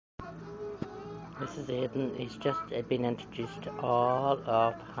Mrs. Aiden, he's just been introduced to all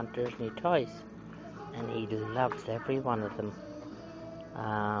of Hunter's new toys, and he loves every one of them.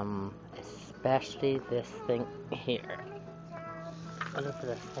 Especially this thing here. Whatever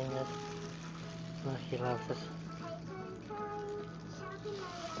this thing is. Oh, he loves it.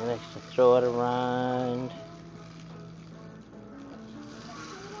 He likes to throw it around.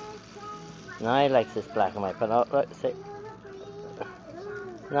 Now he likes this black and white, but look, see.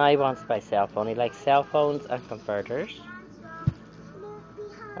 Now he wants my cell phone. He likes cell phones and converters.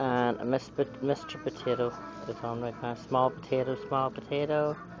 And Mr. Potato is on right now. Small potato, small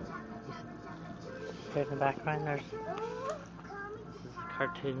potato. He's here in the background. There's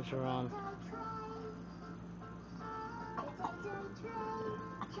cartoons are on.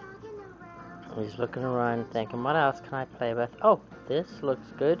 He's looking around thinking, what else can I play with? Oh, this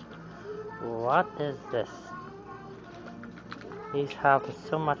looks good. What is this? He's having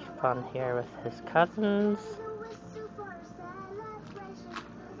so much fun here with his cousins.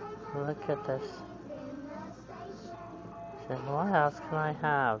 Look at this. So what else can I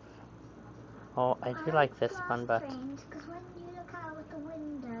have? Oh, I do like this one, but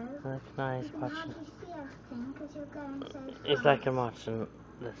look, now he's watching. He's like I'm watching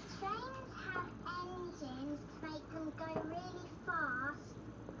this. Engines to make them go really fast.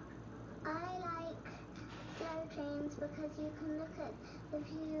 I like slow trains because you can look at the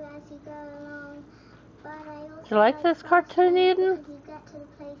view as you go along. But I also Do you like this cartoon, Eden? Because you get to the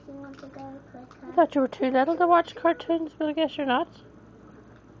place you want to go quicker. I thought you were too little to watch cartoons, but I guess you're not.